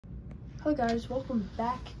Hello guys, welcome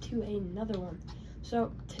back to another one.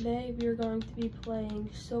 So today we are going to be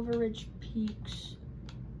playing Silver Ridge Peaks,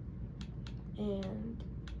 and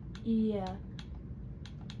yeah.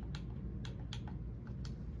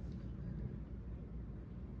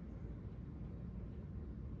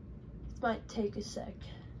 This might take a sec.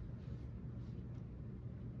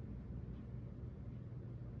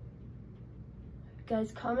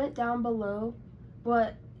 Guys, comment down below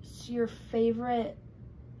what's your favorite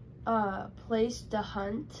place to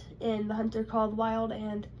hunt in the Hunter Call of the Wild,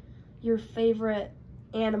 and your favorite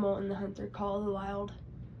animal in the Hunter Call of the Wild.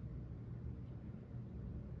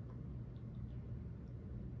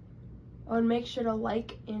 Oh, and make sure to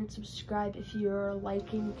like and subscribe if you are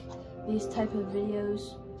liking these type of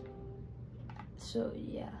videos. So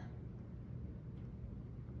yeah.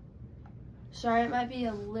 Sorry, it might be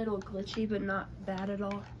a little glitchy, but not bad at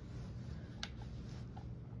all.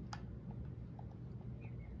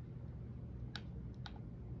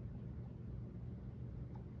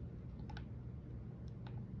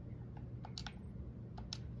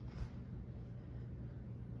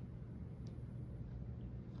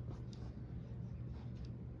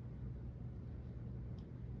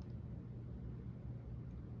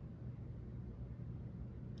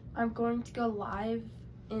 I'm going to go live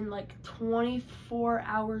in like 24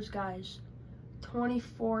 hours, guys.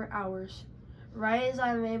 24 hours. Right as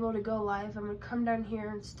I'm able to go live, I'm going to come down here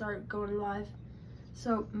and start going live.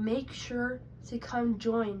 So make sure to come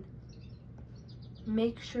join.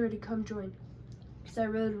 Make sure to come join. Because I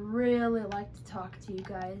would really like to talk to you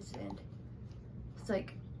guys. And it's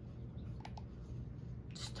like,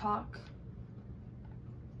 just talk.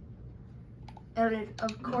 And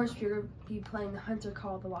of course, you're going to be playing the Hunter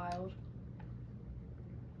Call of the Wild.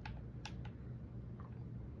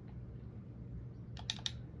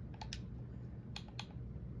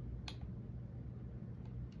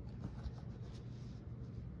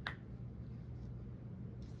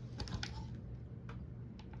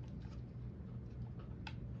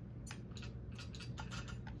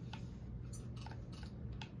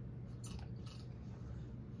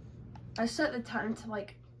 I set the time to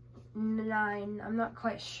like 9. I'm not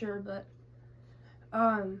quite sure, but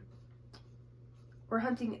we're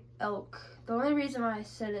hunting elk. The only reason why I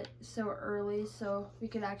set it so early, so we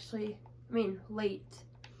could actually, late,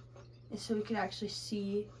 is so we could actually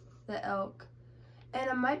see the elk. And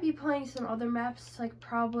I might be playing some other maps, like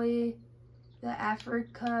probably the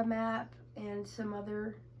Africa map and some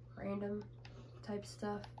other random type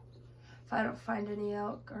stuff, if I don't find any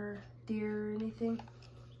elk or deer or anything.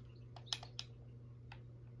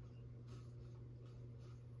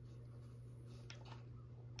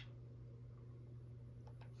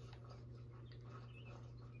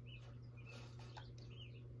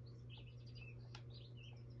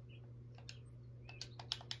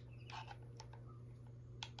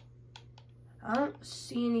 I don't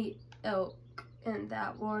see any elk in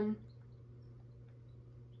that one.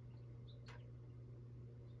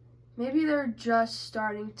 Maybe they're just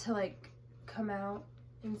starting to like come out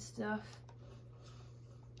and stuff.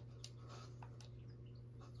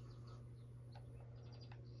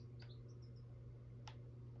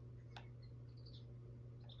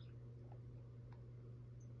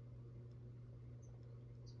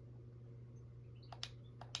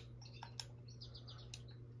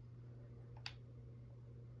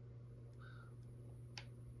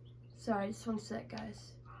 Sorry, just one sec,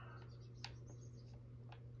 guys.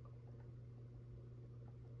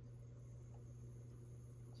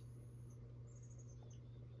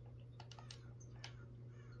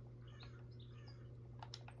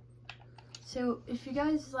 So if you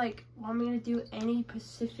guys like want me to do any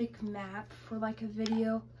Pacific map for like a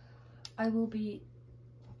video, I will be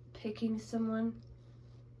picking someone.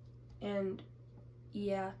 And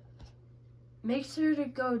yeah, make sure to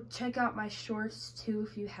go check out my shorts too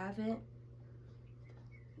if you haven't.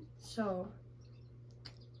 So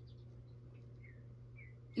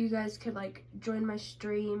you guys could like join my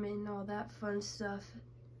stream and all that fun stuff.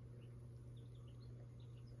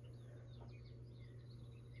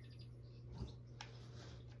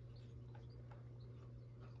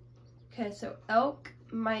 Okay, so elk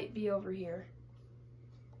might be over here.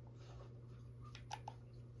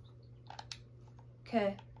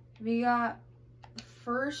 Okay, we got the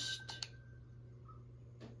first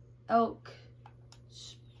elk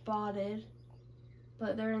spotted,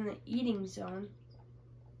 but they're in the eating zone.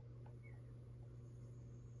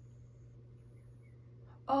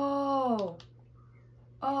 Oh,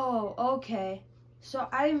 okay. So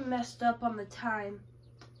I messed up on the time.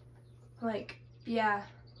 Like, yeah.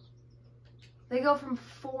 They go from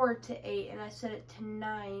 4 to 8, and I set it to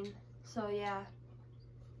 9. So, yeah.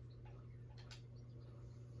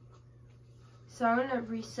 So I'm gonna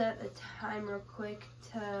reset the time real quick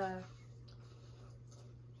to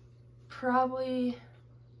probably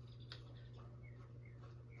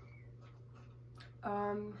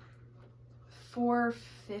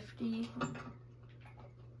 4:50.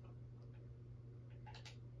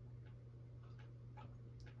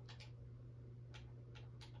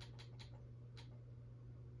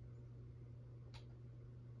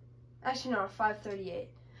 Actually, no, 5:38.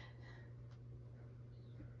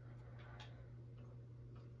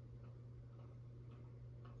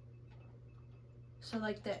 So,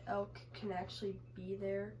 like, the elk can actually be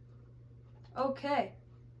there. Okay.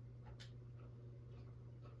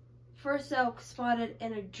 First elk spotted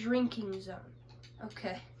in a drinking zone.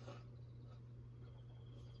 Okay.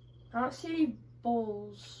 I don't see any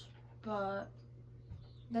bulls, but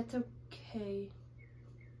that's okay.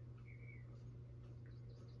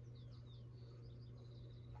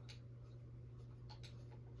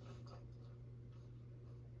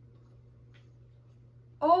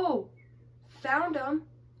 Oh! Found him.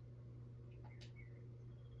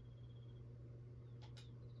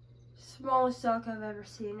 Smallest elk I've ever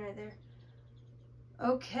seen right there.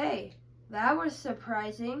 Okay, that was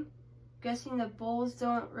surprising. Guessing the bulls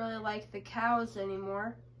don't really like the cows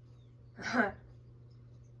anymore.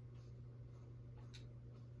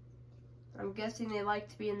 I'm guessing they like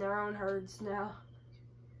to be in their own herds now.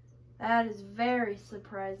 That is very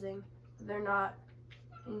surprising. They're not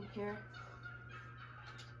in here.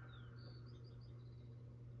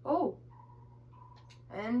 Oh!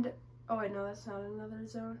 And, oh wait, no, that's not another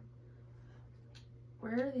zone.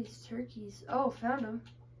 Where are these turkeys? Oh, found them.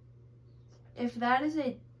 If that is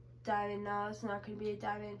a diamond, no, it's not going to be a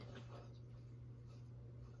diamond.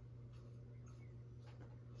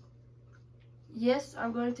 Yes,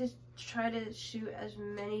 I'm going to try to shoot as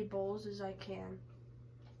many bulls as I can.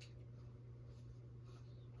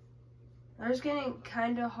 They're just getting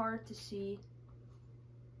kind of hard to see.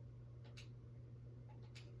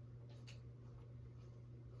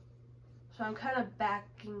 So I'm kind of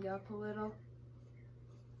backing up a little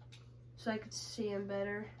so I could see him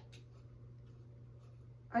better.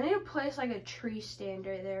 I need to place like a tree stand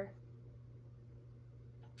right there.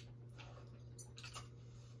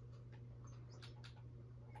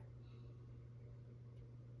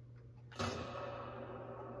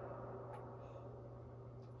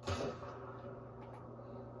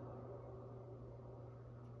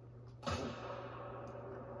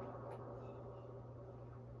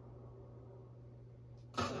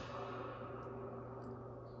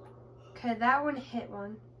 Okay, that one hit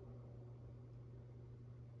one.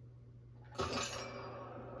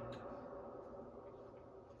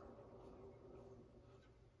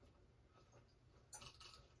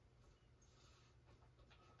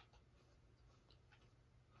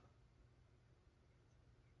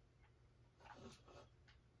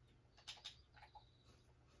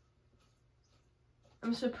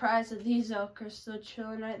 I'm surprised that these elk are still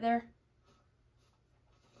chilling right there.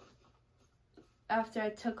 After I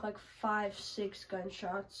took like 5-6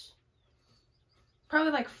 gunshots.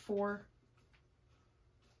 Probably like 4.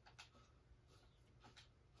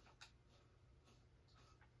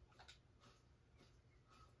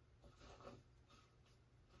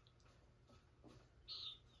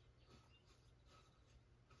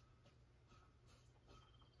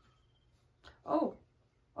 Oh.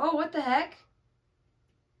 Oh, what the heck?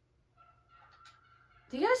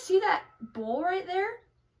 Do you guys see that bull right there?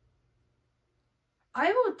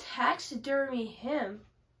 I will taxidermy him.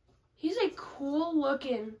 He's a cool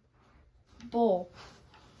looking bull.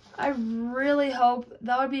 I really hope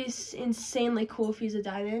that would be insanely cool if he's a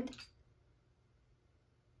diamond.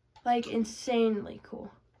 Like, insanely cool.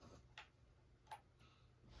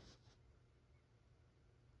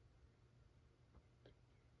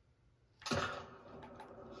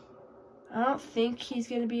 I don't think he's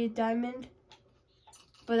gonna be a diamond,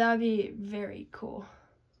 but that would be very cool.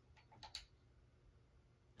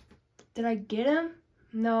 Did I get him?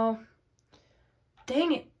 No.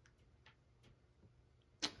 Dang it.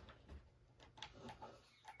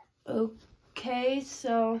 Okay,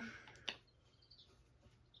 so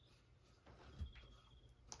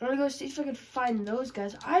I'm gonna go see if I can find those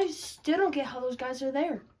guys. I still don't get how those guys are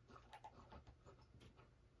there.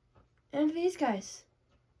 And these guys.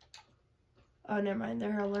 Oh, never mind.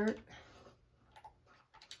 They're alert.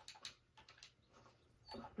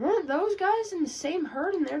 Weren't those guys in the same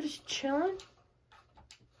herd and they're just chilling?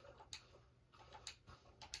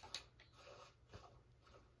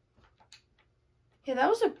 Yeah, that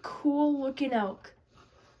was a cool looking elk.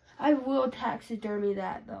 I will taxidermy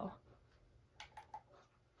that though.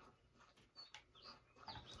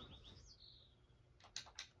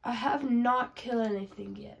 I have not killed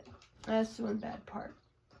anything yet. That's the one bad part.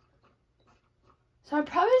 So I'm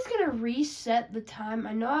probably just gonna reset the time.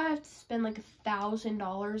 I know I have to spend like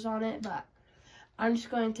 $1,000 on it, but I'm just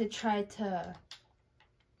going to try to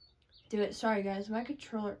do it. Sorry guys, my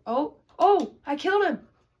controller. Oh, I killed him.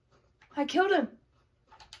 I killed him.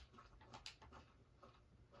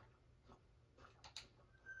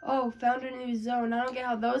 Oh, found a new zone. I don't get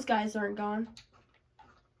how those guys aren't gone.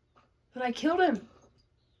 But I killed him.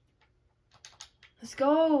 Let's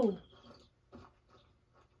go.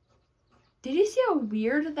 Did you see how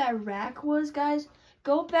weird that rack was, guys?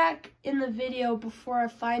 Go back in the video before I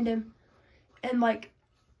find him and like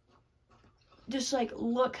just like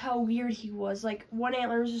look how weird he was. Like one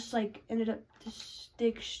antler was just like ended up to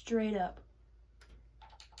stick straight up.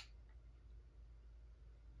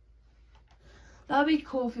 That'd be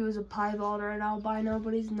cool if he was a piebald or an albino,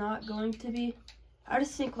 but he's not going to be. I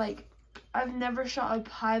just think like I've never shot a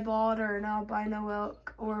piebald or an albino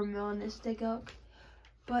elk or a melanistic elk,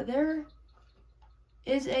 but there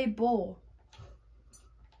is a bull.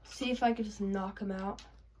 See if I could just knock him out.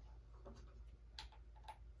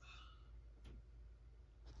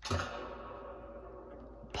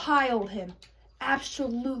 Piled him.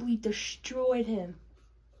 Absolutely destroyed him.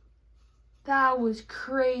 That was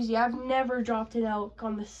crazy. I've never dropped an elk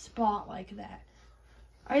on the spot like that.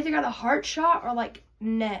 I either got a heart shot or like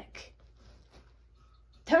neck.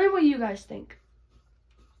 Tell me what you guys think.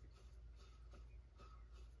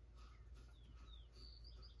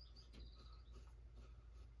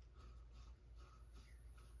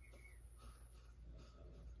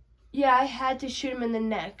 Yeah, I had to shoot him in the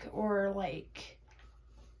neck or like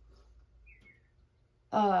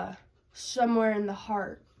somewhere in the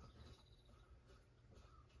heart.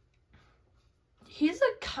 He's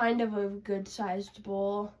a kind of a good sized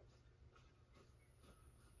bull.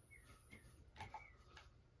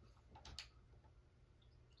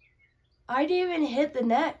 I didn't even hit the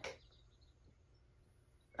neck.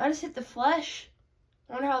 I just hit the flesh.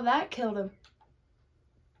 I wonder how that killed him.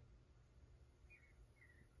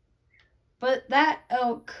 But that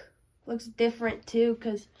elk looks different too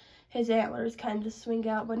because his antlers kind of swing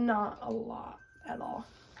out, but not a lot at all.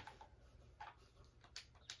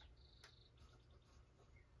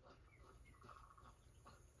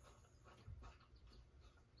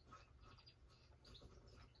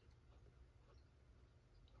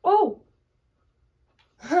 Oh!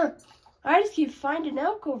 Huh. I just keep finding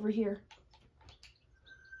elk over here.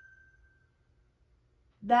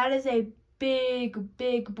 That is a big,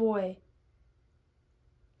 big boy.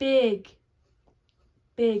 Big.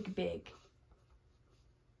 Big, big.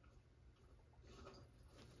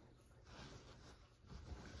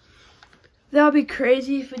 That'll be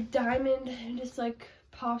crazy if a diamond just like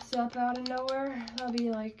pops up out of nowhere. That'll be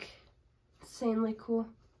like insanely cool.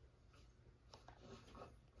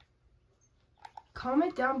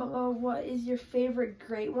 Comment down below what is your favorite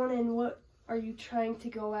great one and what are you trying to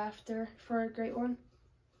go after for a great one.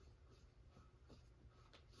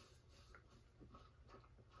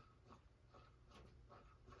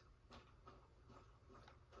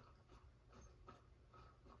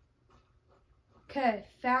 Okay,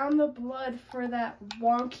 found the blood for that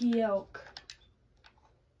wonky elk.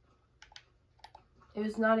 It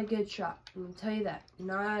was not a good shot. I'm gonna tell you that.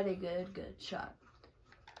 Not a good shot.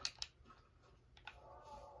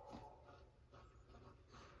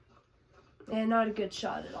 And not a good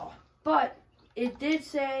shot at all. But it did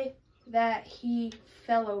say that he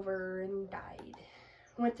fell over and died.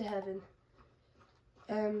 Went to heaven.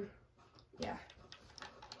 Yeah.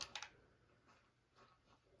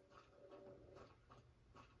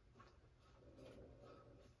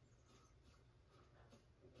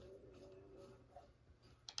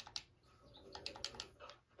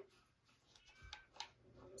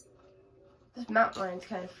 This mountain lion's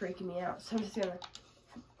kind of freaking me out, so I'm just gonna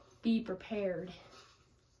be prepared.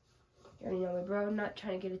 You already know me, bro. I'm not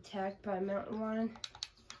trying to get attacked by a mountain lion.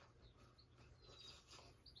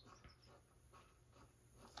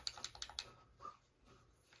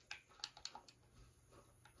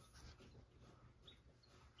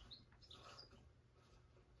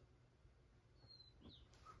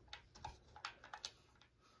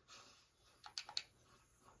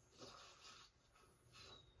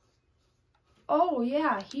 Oh,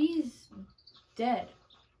 yeah, he's dead.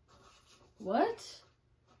 What?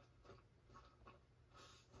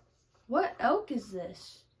 What elk is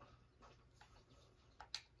this?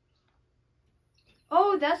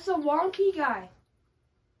 Oh, that's the wonky guy.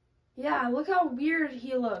 Yeah, look how weird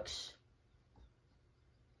he looks.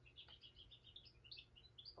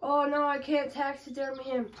 Oh no, I can't taxidermy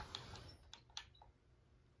him.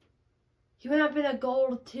 He went up in a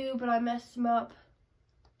gold too, but I messed him up.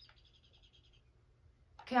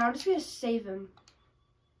 Okay, I'm just gonna save him.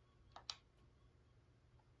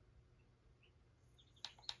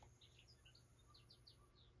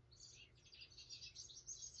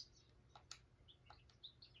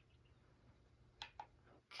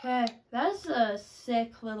 Okay, that's a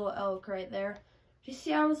sick little elk right there. Do you see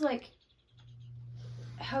how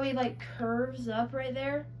how he like curves up right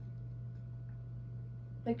there?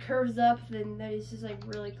 Like curves up, then he's just like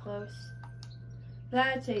really close.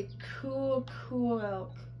 That's a cool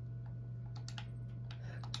elk.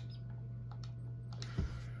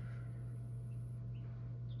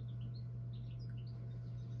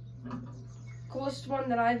 Coolest one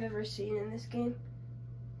that I've ever seen in this game.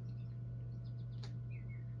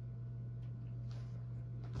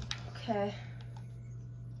 Okay.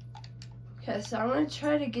 Okay, so I'm gonna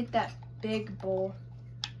try to get that big bull.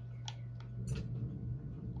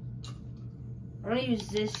 I'm gonna use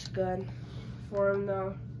this gun for him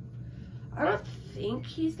though. I don't think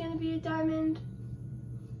he's gonna be a diamond.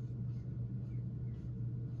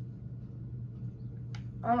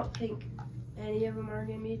 I don't think any of them are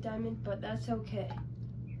gonna be a diamond, but that's okay.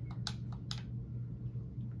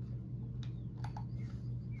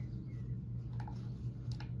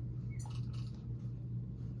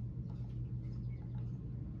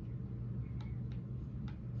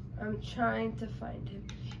 I'm trying to find him.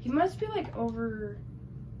 He must be like over,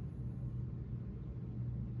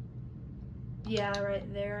 yeah,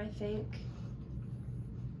 right there, I think.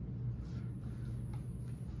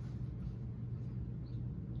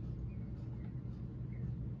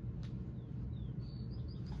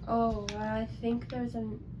 Oh, I think there's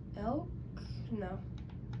an elk? No.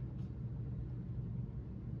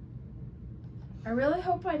 I really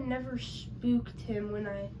hope I never spooked him when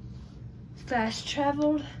I fast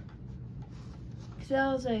traveled. Because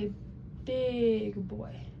that was a big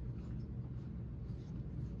boy.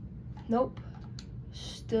 Nope.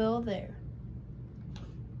 Still there.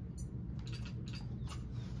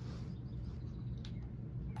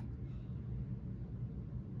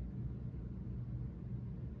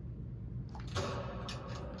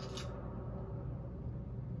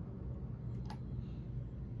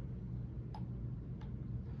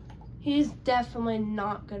 He's definitely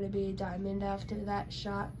not going to be a diamond after that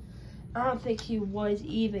shot. I don't think he was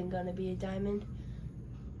even going to be a diamond.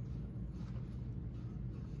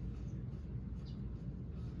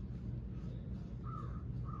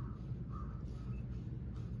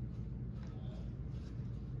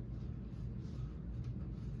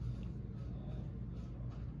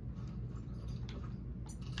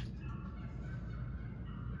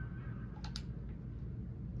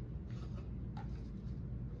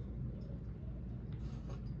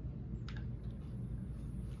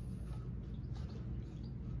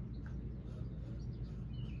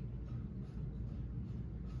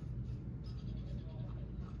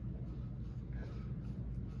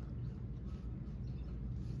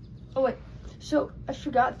 Oh wait, so I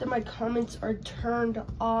forgot that my comments are turned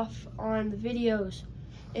off on the videos.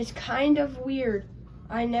 It's kind of weird.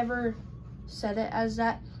 I never said it as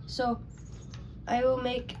that. So I will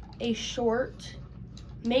make a short.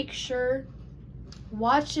 Make sure,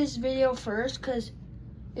 watch this video first, because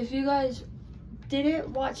if you guys didn't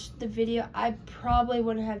watch the video, I probably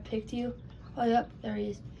wouldn't have picked you. Oh, yep, there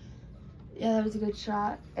he is. Yeah, that was a good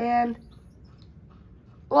shot. And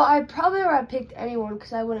well, I probably would have picked anyone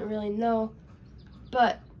because I wouldn't really know.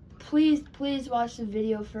 But please watch the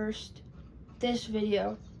video first. This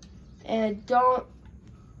video. And don't,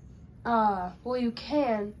 well, you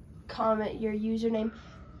can comment your username,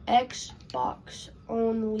 Xbox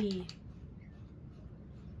only.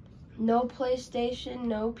 No PlayStation,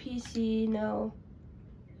 no PC, no.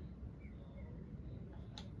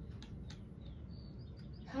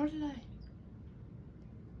 How did I?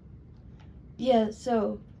 Yeah,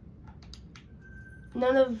 so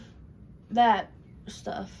none of that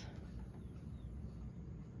stuff.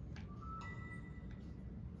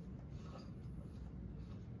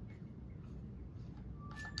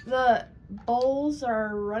 The bulls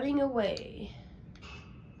are running away.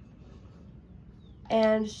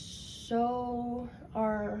 And so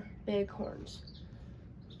are bighorns.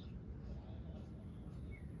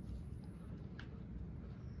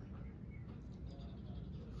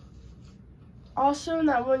 Also, in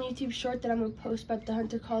that one YouTube short that I'm gonna post about the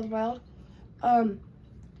hunter called Wild,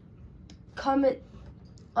 comment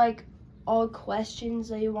like all questions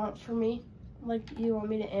that you want from me, like you want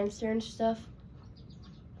me to answer and stuff.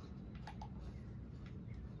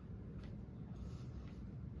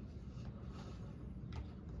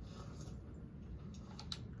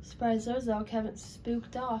 Surprised those elk haven't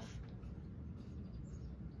spooked off.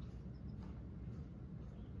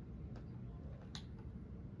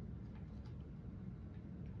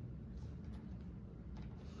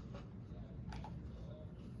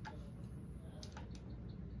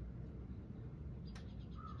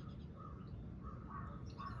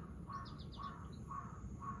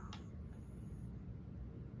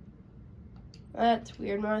 That's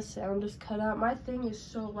weird. My sound just cut out. My thing is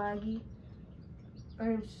so laggy.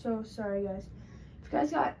 I'm so sorry, guys. If you guys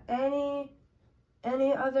got any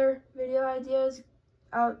other video ideas,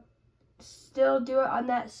 I'll still do it on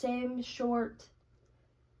that same short.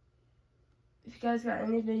 If you guys got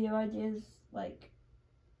any video ideas, like,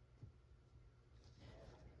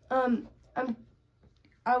 I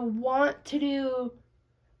want to do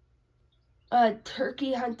a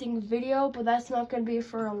turkey hunting video, but that's not going to be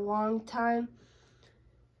for a long time.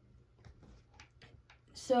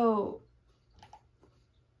 So,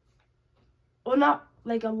 well, not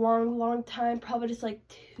like a long time, probably just like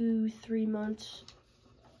 2-3 months.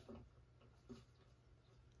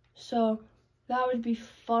 So that would be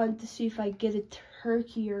fun to see if I get a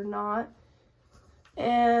turkey or not.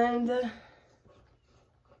 And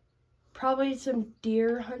probably some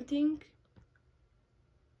deer hunting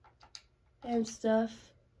and stuff.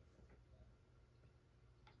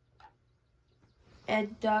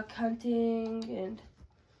 And duck hunting and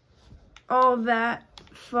all that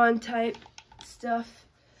fun type stuff.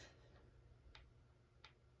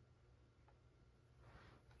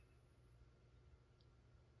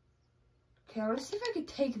 Okay, I want to see if I could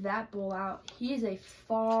take that bull out. He is a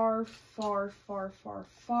far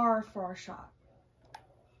shot.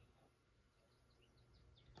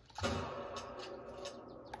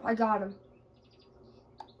 I got him.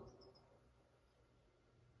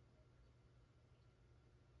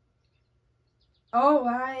 Oh,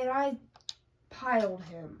 I piled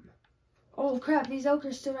him. Oh crap, these elk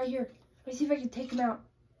are still right here. Let me see if I can take them out.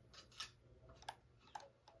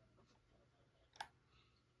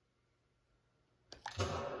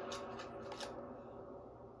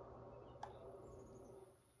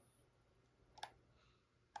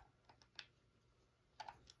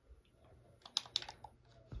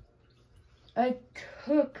 I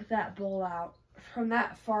took that bull out from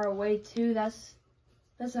that far away too. That's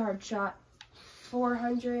a hard shot.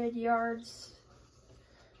 400 yards.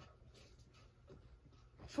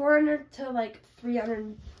 400 to like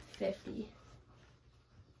 350.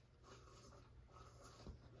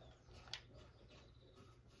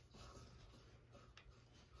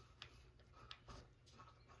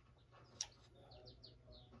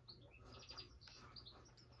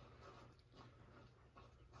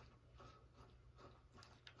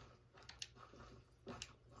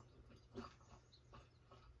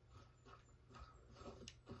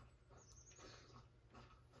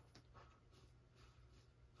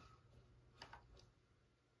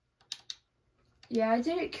 Yeah, I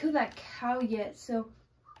didn't kill that cow yet, so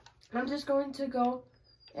I'm just going to go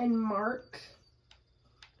and mark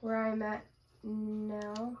where I'm at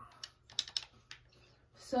now.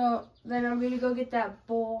 So then I'm going to go get that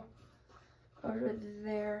bull over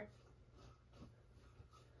there.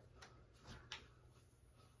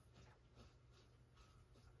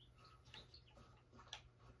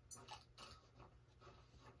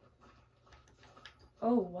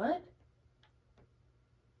 Oh, what?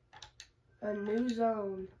 A new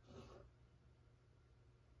zone.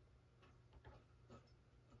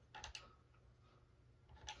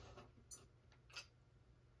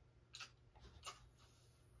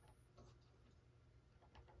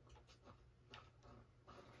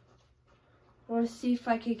 I want to see if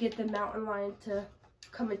I could get the mountain lion to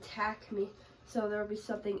come attack me, so there'll be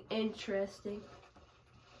something interesting.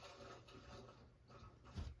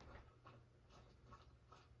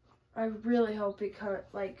 I really hope it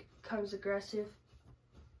comes aggressive.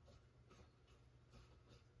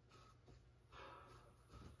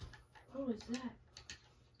 What was that?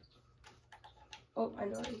 Oh, I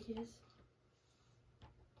know what he is.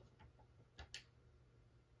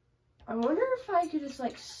 I wonder if I could just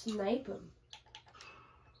like snipe him.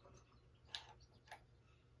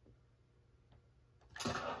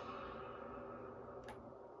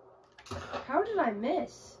 How did I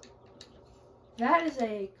miss? That is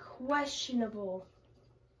a questionable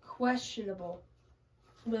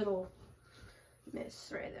little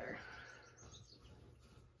miss right there.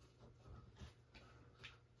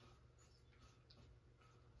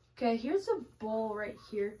 Okay, here's a bull right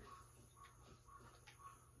here.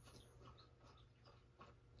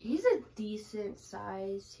 He's a decent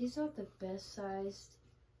size. He's not the best sized.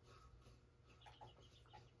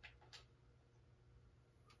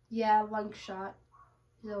 Yeah, lung shot.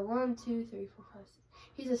 He's a 1, 2, 3, 4, 5, 6.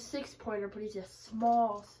 He's a 6-pointer, but he's a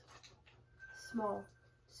small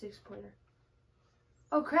 6-pointer.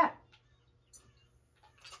 Oh crap!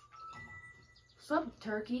 What's up,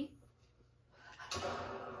 turkey?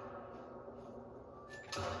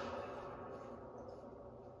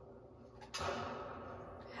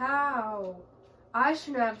 How? I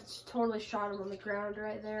shouldn't have totally shot him on the ground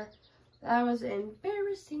right there. That was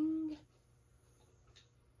embarrassing.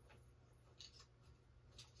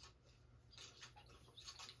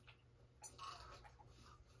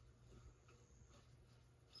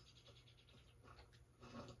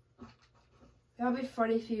 That would be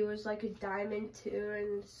funny if he was like a diamond too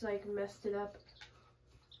and just like messed it up.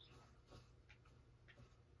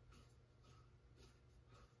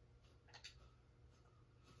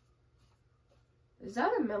 Is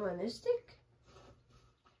that a melanistic?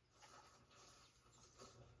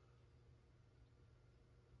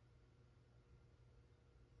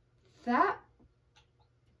 That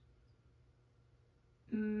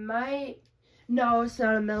might... No, it's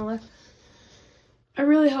not a mela. I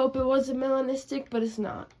really hope it was a melanistic, but it's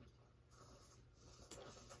not.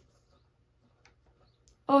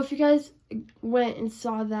 Oh, if you guys went and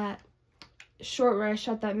saw that short where I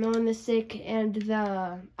shot that melanistic and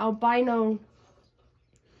the albino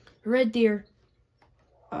red deer,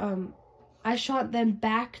 I shot them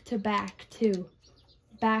back to back too.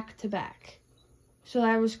 Back to back. So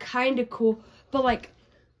that was kind of cool. But like,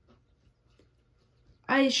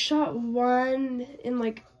 I shot one in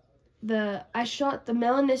like I shot the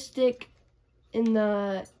melanistic in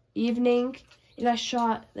the evening, and I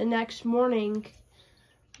shot the next morning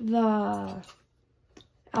the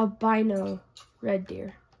albino red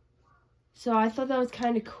deer. So I thought that was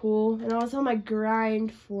kind of cool, and I was on my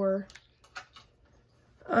grind for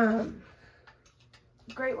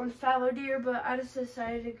great one fallow deer, but I just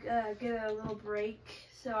decided to get a little break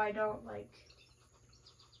so I don't like...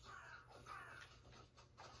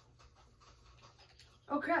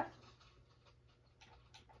 Oh crap.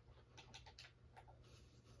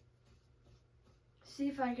 See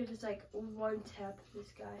if I could just like one tap this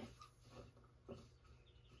guy.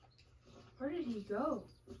 Where did he go?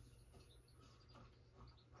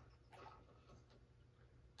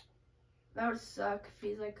 That would suck if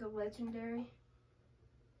he's like a legendary.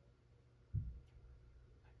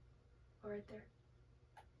 Oh, right there.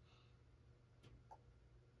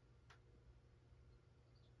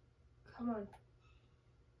 Come on.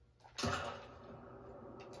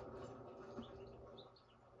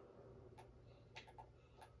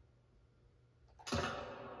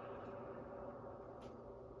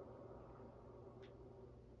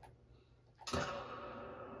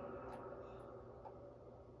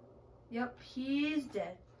 Yep, he's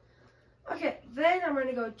dead. Okay, then I'm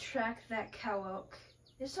gonna go track that cow elk.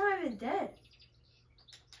 It's not even dead.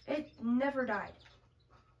 It never died.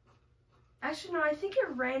 Actually, no, I think it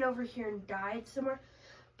ran over here and died somewhere.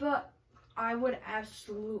 But I would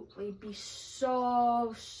absolutely be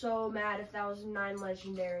so mad if that was a 9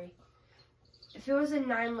 legendary. If it was a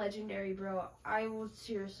 9 legendary, bro, I would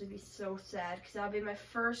seriously be so sad. Because that would be my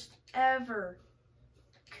first ever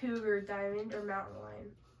cougar, diamond, or mountain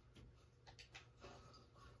lion.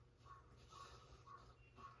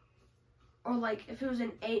 Or like, if it was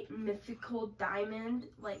an 8 mythical diamond,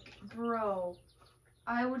 like, bro,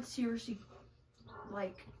 I would seriously,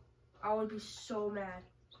 like, I would be so mad.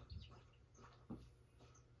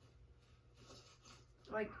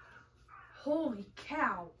 Like, holy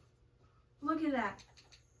cow. Look at that.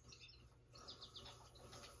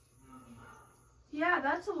 Yeah,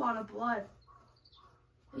 that's a lot of blood.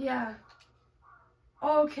 Yeah.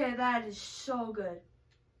 Okay, that is so good.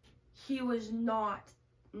 He was not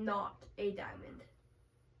a diamond.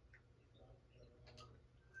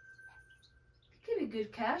 Could be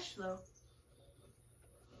good cash though.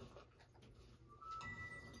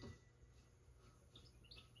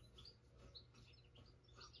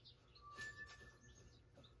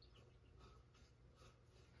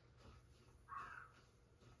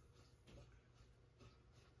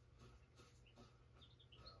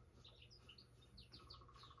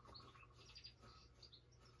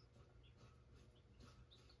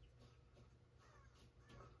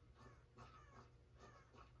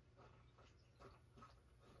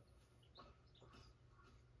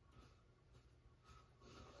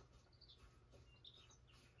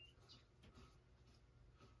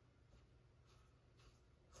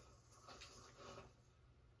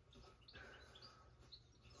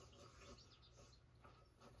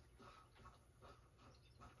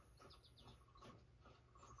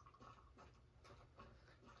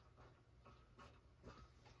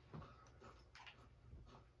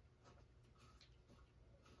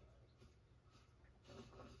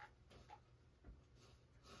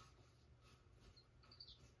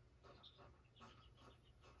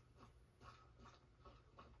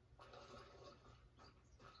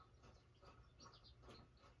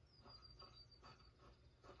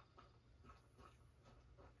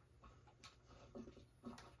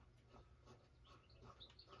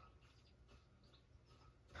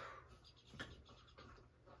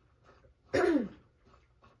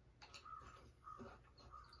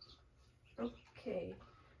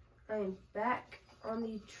 I am back on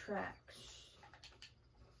the tracks.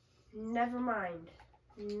 Never mind.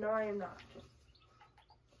 No, I am not.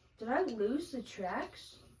 Did I lose the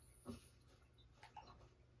tracks?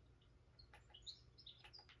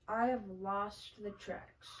 I have lost the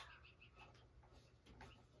tracks.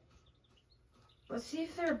 Let's see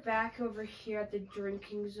if they're back over here at the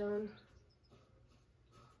drinking zone.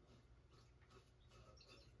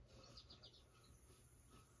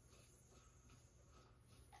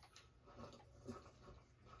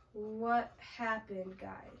 What happened,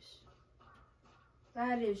 guys?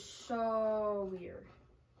 That is so weird.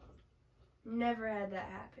 Never had that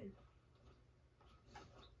happen.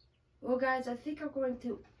 Well, guys, I think I'm going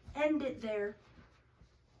to end it there.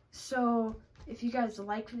 So, if you guys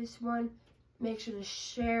like this one, make sure to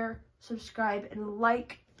share, subscribe, and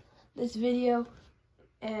like this video.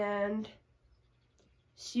 And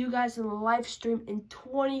see you guys in the live stream in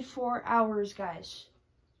 24 hours, guys.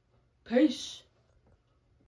 Peace.